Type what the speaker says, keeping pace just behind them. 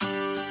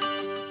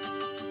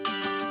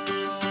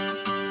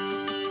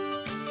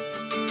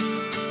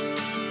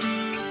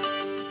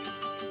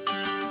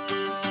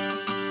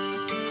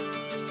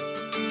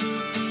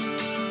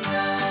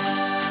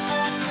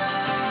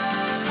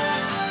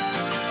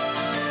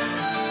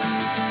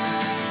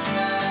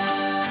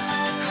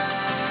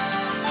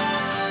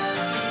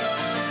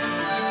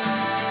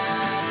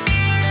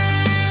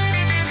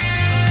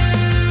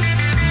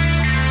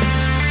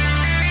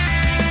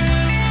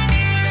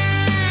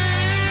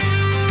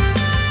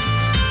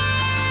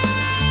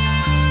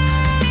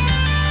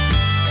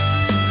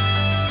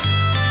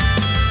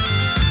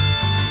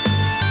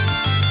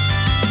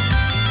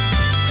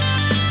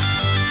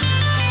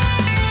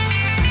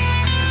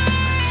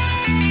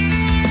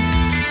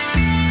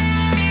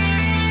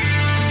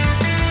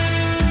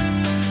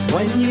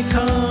when you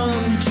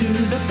come to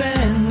the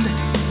bend.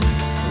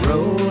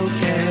 Road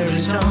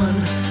carries on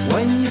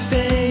when you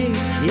think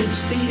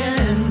it's the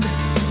end.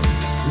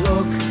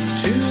 Look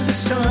to the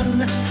sun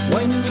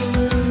when you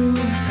move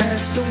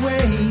past the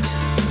weight.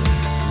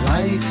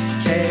 Life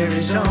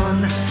carries on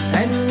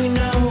and we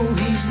know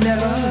he's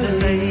never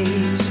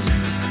late.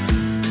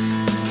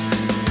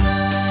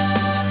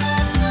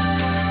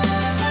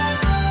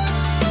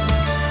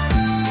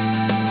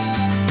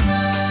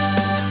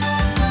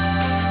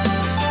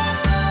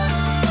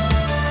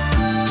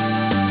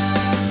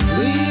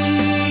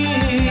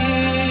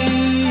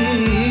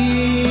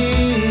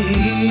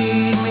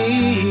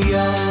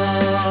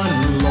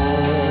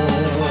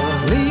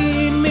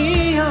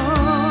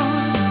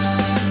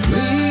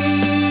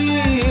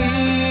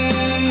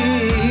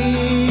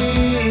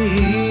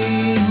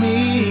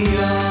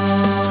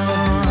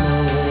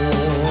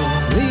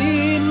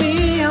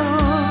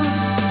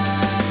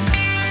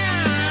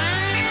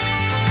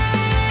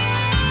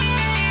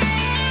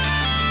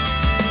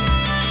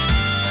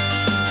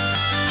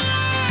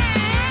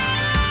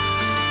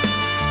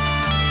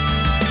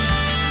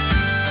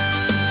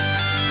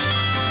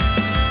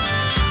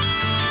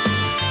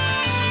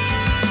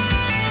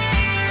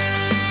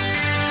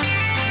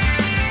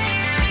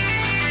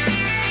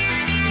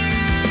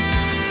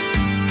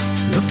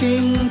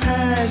 Looking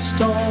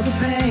past all the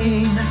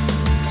pain,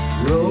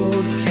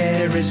 road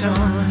carries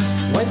on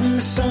when the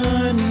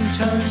sun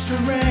turns to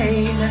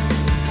rain.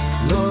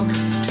 Look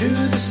to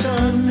the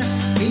sun,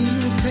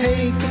 he'll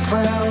take the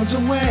clouds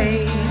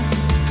away.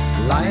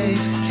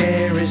 Life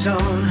carries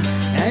on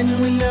and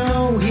we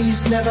know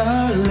he's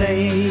never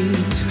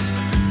late.